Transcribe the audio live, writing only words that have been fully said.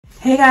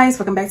Hey guys,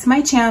 welcome back to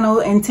my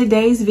channel. In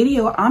today's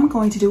video, I'm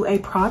going to do a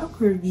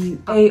product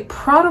review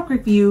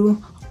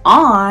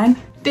on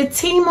the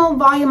Tymo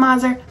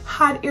Volumizer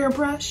Hot Air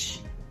Brush.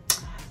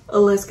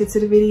 Let's get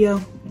to the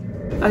video.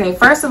 Okay,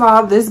 first of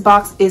all, this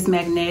box is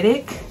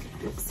magnetic.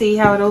 See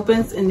how it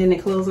opens and then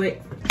it closes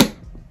like,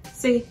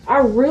 see, I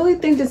really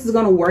think this is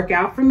gonna work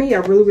out for me. I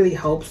really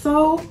hope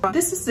so.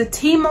 This is the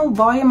Tymo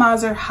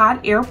Volumizer Hot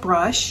Air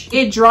Brush.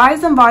 It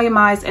dries and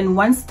volumizes in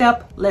one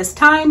step, less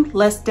time,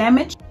 less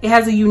damage. It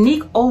has a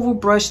unique oval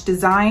brush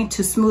designed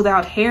to smooth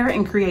out hair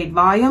and create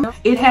volume.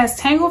 It has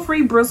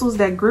tangle-free bristles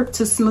that grip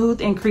to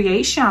smooth and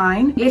create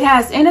shine. It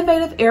has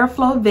innovative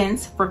airflow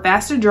vents for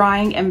faster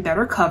drying and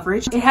better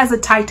coverage. It has a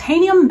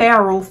titanium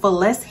barrel for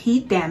less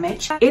heat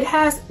damage. It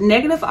has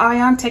negative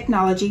ion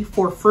technology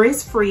for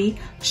frizz-free,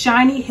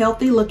 shiny,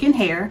 healthy looking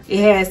hair.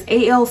 It has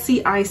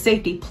ALCI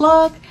safety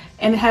plug,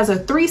 and it has a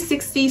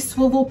 360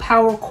 swivel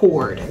power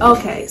cord.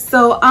 Okay,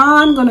 so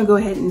I'm gonna go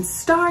ahead and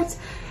start.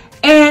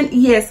 And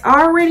yes,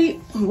 I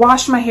already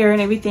washed my hair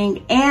and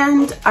everything,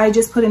 and I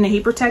just put in a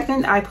heat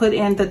protectant. I put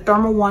in the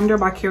Thermal Wonder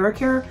by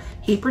Care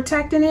heat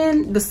protectant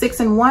in, the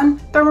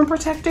 6-in-1 thermal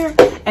protector,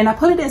 and I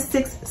put it in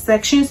 6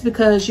 sections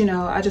because, you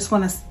know, I just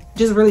want to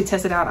just really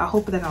test it out. I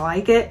hope that I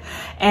like it,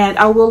 and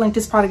I will link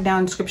this product down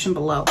in the description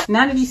below.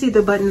 Now that you see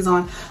the buttons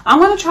on, I'm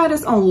going to try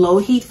this on low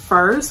heat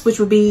first, which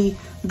would be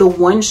the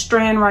 1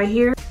 strand right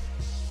here.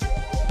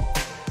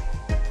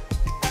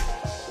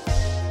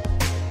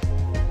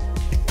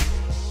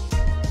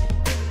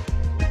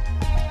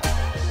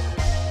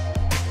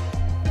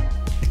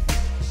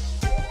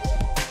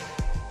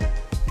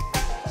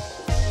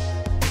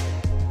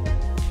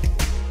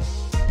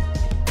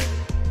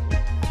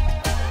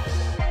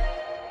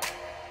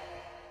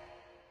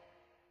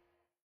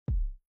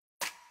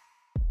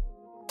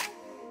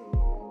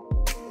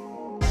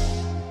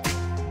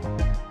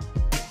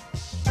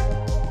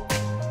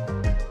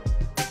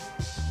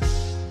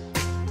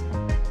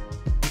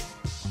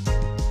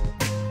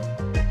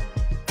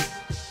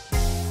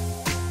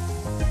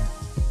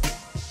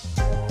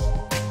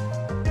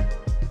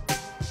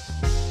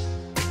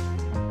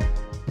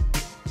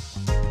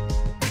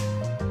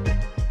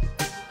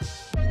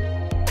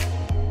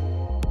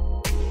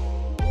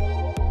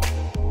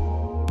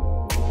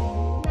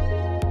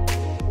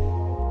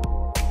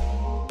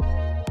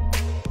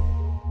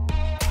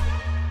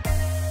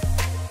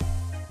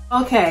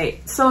 Okay,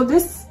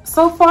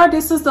 so far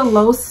this is the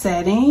low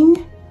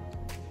setting.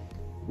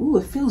 Ooh,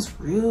 it feels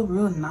real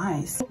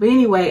nice. But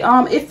anyway,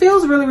 it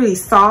feels really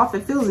soft.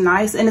 It feels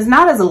nice, and it's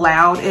not as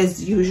loud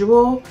as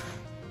usual,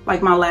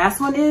 like my last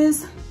one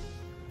is.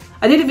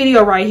 I did a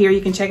video right here,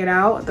 you can check it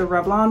out, the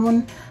Revlon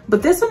one.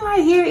 But this one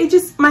right here,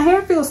 my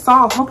hair feels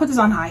soft. I'll put this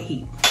on high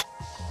heat.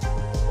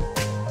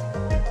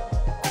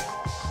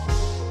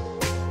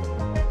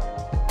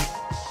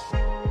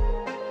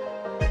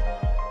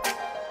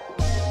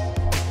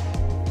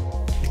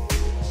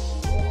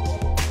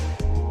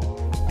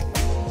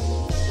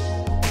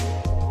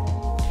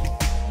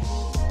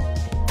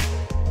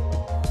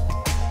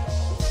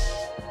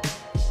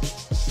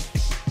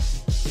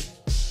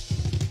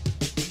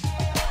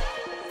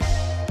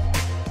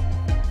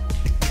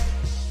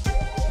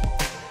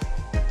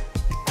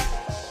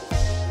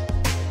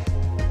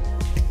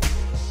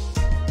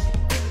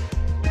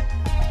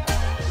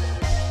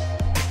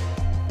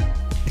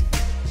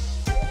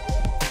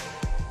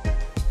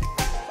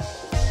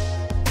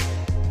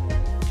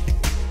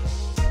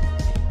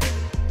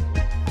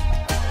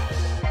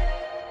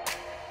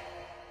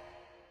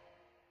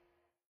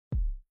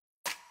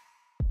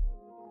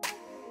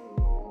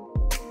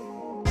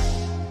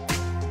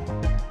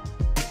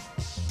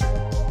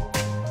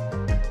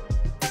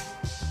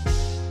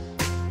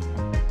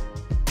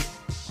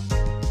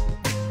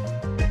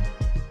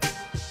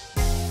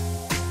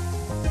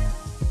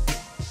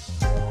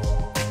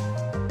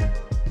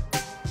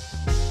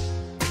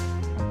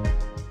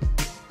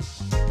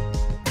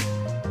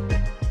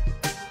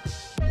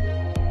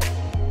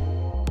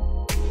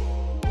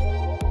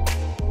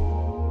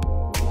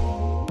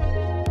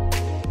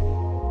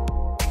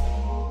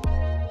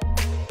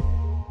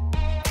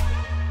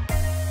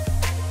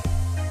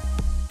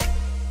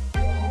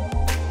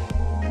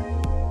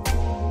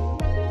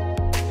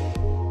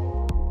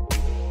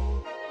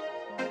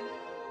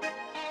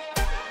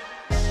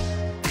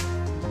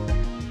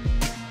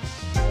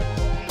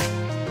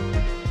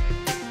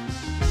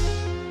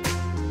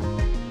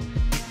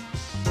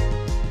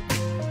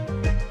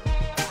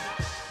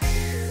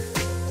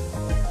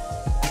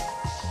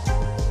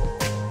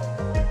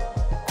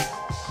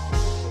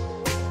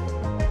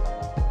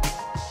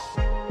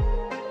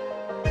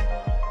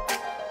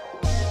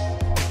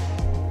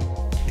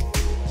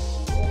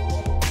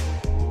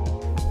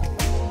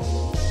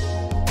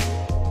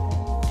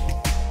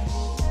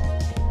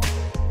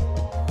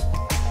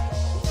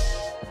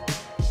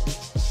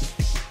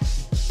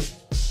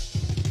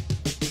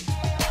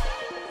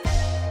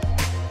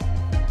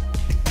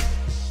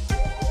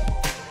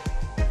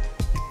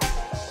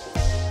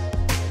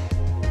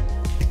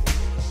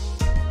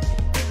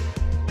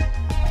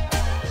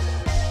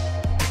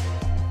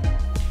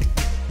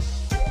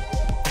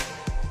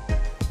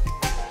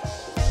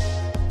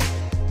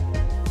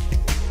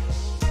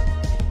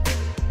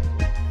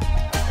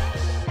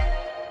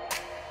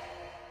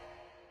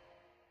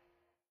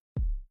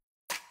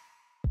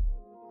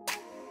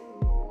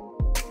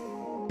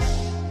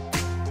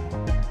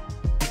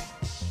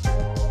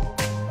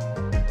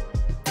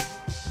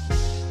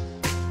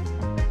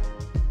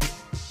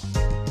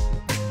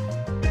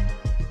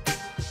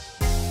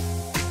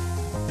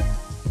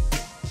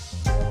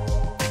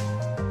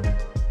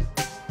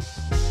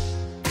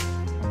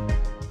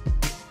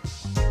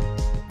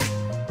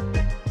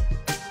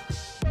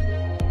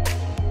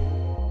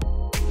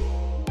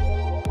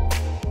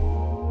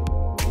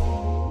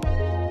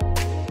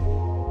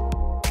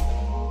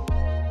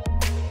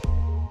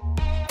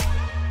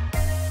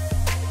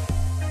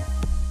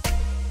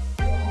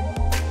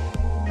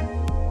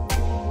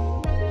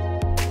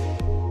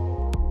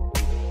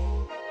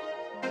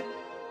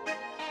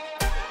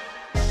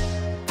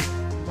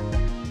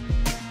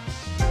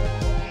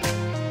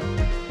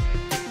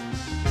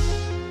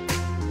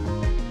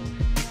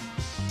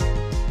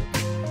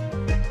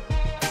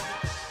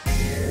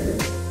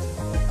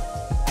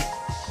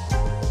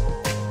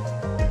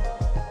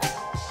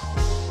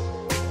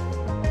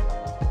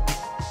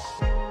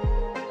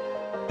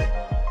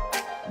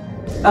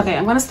 Okay,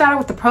 I'm gonna start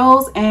with the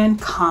pros and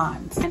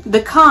cons.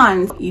 The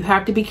cons, you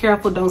have to be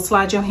careful. Don't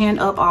slide your hand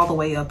up all the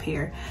way up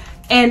here.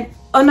 And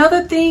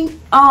another thing,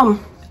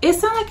 it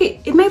sounded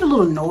like it made a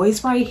little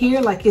noise right here,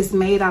 like it's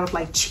made out of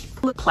like cheap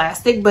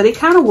plastic, but it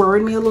kind of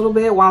worried me a little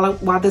bit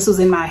while this was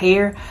in my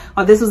hair.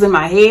 While this was in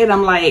my head,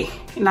 I'm like,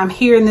 and I'm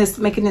hearing this,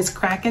 making this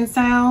cracking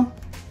sound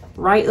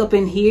right up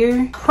in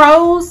here.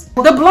 Pros,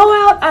 the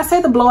blowout, I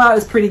say the blowout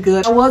is pretty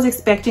good. I was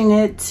expecting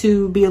it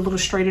to be a little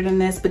straighter than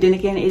this, but then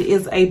again, it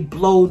is a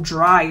blow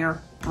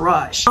dryer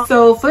brush.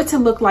 So for it to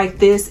look like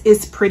this,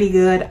 it's pretty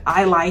good.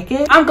 I like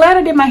it. I'm glad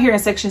I did my hair in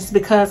sections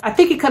because I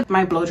think it cut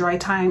my blow dry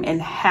time in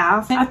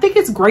half. And I think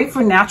it's great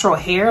for natural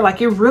hair.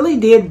 Like it really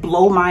did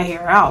blow my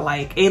hair out.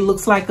 Like it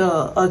looks like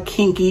a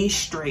kinky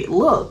straight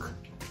look.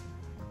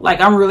 Like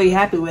I'm really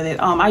happy with it.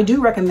 I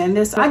do recommend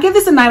this. I give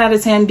this a 9 out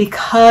of 10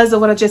 because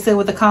of what I just said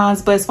with the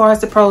cons. But as far as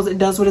the pros, it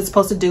does what it's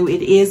supposed to do.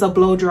 It is a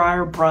blow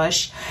dryer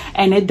brush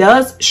and it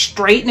does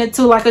straighten it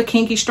to like a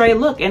kinky straight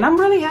look. And I'm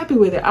really happy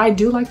with it. I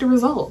do like the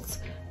results.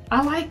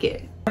 I like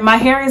it. My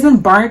hair isn't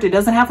burnt. It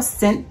doesn't have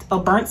a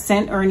burnt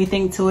scent or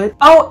anything to it.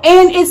 Oh,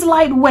 and it's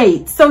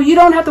lightweight. So you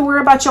don't have to worry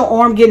about your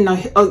arm getting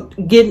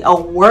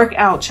a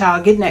workout,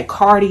 child, getting that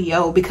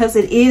cardio, because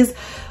it is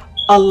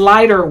a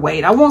lighter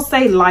weight. I won't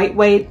say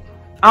lightweight.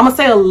 I'm gonna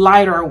say a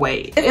lighter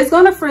weight. It's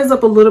gonna frizz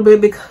up a little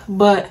bit,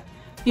 but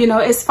you know,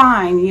 it's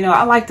fine. You know,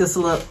 I like this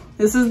look.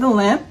 This is the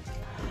length.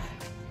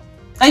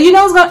 And you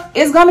know,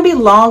 it's gonna be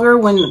longer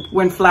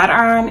when flat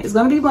iron. It's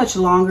gonna be much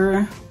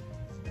longer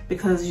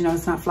because you know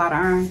it's not flat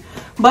iron.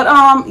 But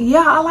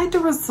yeah, I like the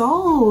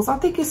results. I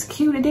think it's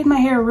cute. It did my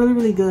hair really,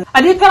 really good.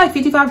 I did pay like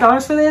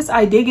 $55 for this.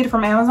 I did get it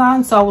from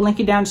Amazon, so I will link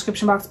it down in the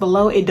description box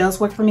below. It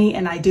does work for me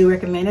and I do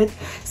recommend it.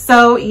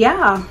 So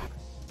yeah.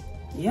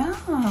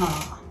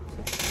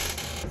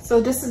 So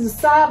this is the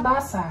side by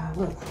side,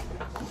 look.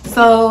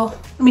 So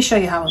let me show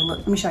you how it looks.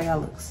 Let me show you how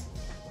it looks.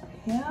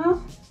 Yeah.